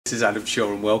This is Adam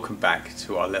Shaw and welcome back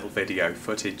to our little video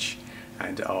footage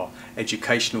and our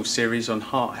educational series on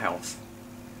heart health.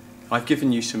 I've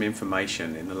given you some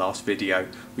information in the last video.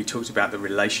 We talked about the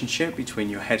relationship between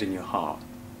your head and your heart.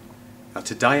 Now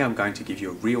today I'm going to give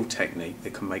you a real technique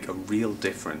that can make a real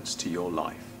difference to your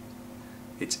life.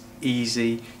 It's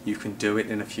easy, you can do it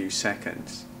in a few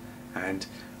seconds, and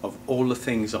of all the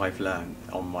things I've learned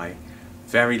on my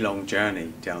very long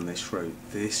journey down this route,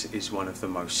 this is one of the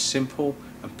most simple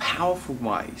and powerful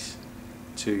ways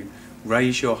to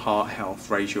raise your heart health,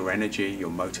 raise your energy, your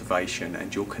motivation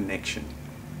and your connection.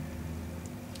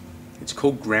 It's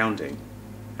called grounding.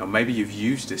 Now maybe you've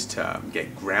used this term,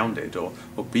 get grounded or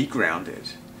be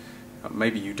grounded.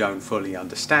 Maybe you don't fully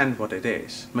understand what it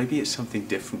is. Maybe it's something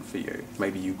different for you.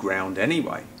 Maybe you ground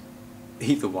anyway.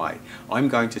 Either way, I'm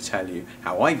going to tell you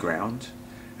how I ground,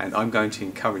 and I'm going to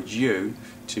encourage you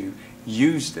to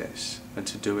use this and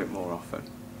to do it more often.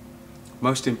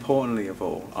 Most importantly of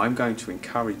all, I'm going to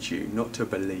encourage you not to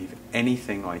believe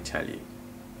anything I tell you.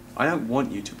 I don't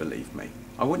want you to believe me.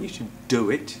 I want you to do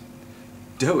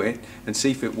it and see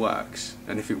if it works.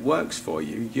 And if it works for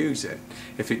you, use it.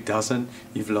 If it doesn't,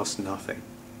 you've lost nothing.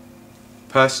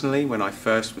 Personally, when I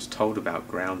first was told about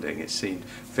grounding, it seemed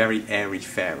very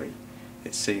airy-fairy.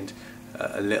 It seemed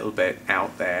a little bit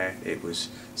out there. It was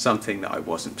something that I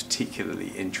wasn't particularly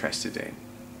interested in,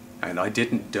 and I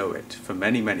didn't do it for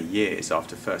many years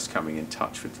after first coming in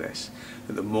touch with this.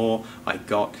 But the more I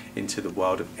got into the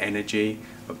world of energy,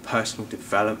 of personal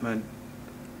development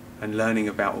and learning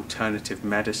about alternative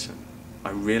medicine,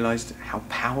 I realized how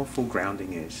powerful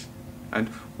grounding is. And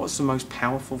what's the most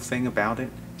powerful thing about it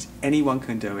is anyone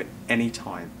can do it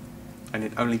anytime, and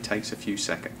it only takes a few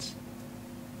seconds.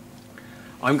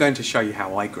 I'm going to show you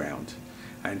how I ground,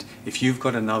 and if you've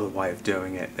got another way of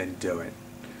doing it, then do it.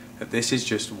 But this is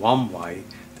just one way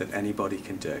that anybody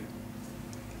can do.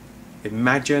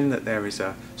 Imagine that there is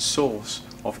a source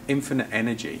of infinite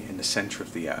energy in the center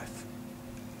of the earth.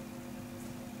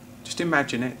 Just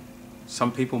imagine it.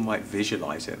 Some people might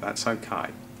visualize it, that's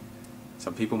okay.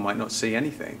 Some people might not see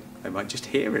anything, they might just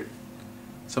hear it.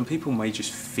 Some people may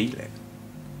just feel it.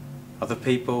 Other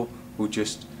people will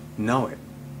just know it.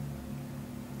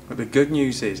 But the good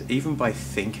news is, even by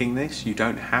thinking this, you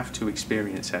don't have to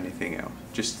experience anything else.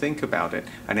 Just think about it,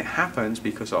 and it happens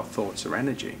because our thoughts are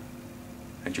energy,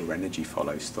 and your energy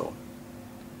follows thought.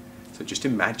 So just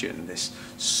imagine this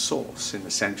source in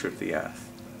the center of the earth,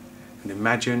 and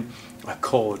imagine a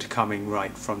cord coming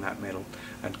right from that middle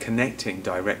and connecting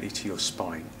directly to your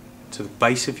spine, to the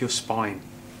base of your spine,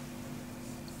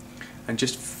 and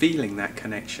just feeling that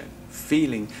connection,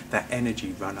 feeling that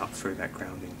energy run up through that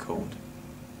grounding cord.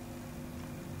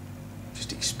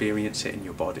 Just experience it in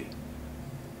your body.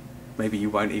 Maybe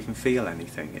you won't even feel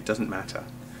anything, it doesn't matter.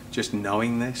 Just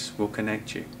knowing this will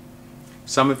connect you.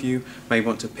 Some of you may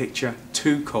want to picture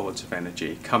two cords of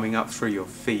energy coming up through your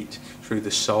feet, through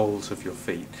the soles of your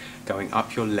feet, going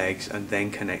up your legs and then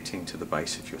connecting to the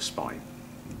base of your spine.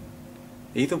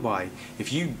 Either way,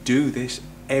 if you do this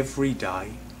every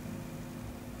day,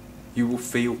 you will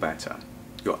feel better.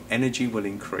 Your energy will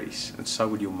increase, and so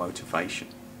will your motivation,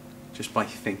 just by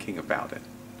thinking about it.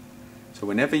 So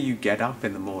whenever you get up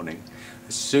in the morning,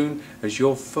 as soon as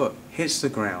your foot hits the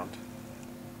ground,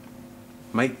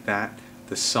 make that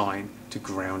the sign to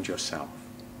ground yourself.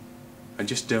 And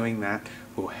just doing that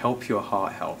will help your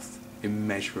heart health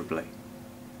immeasurably.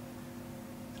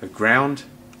 So ground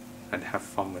and have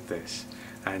fun with this.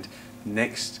 And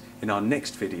in our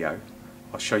next video,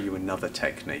 I'll show you another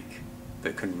technique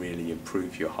that can really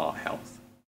improve your heart health.